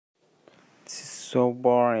So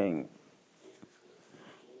boring.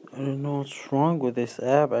 I don't know what's wrong with this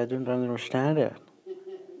app. I don't understand it.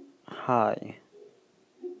 Hi.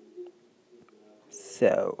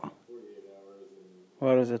 So,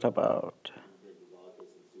 what is it about?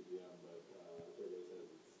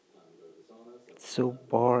 It's so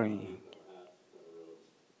boring.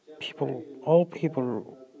 All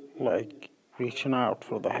people like reaching out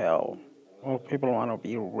for the help. All people want to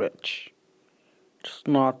be rich. It's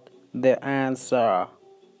not the answer.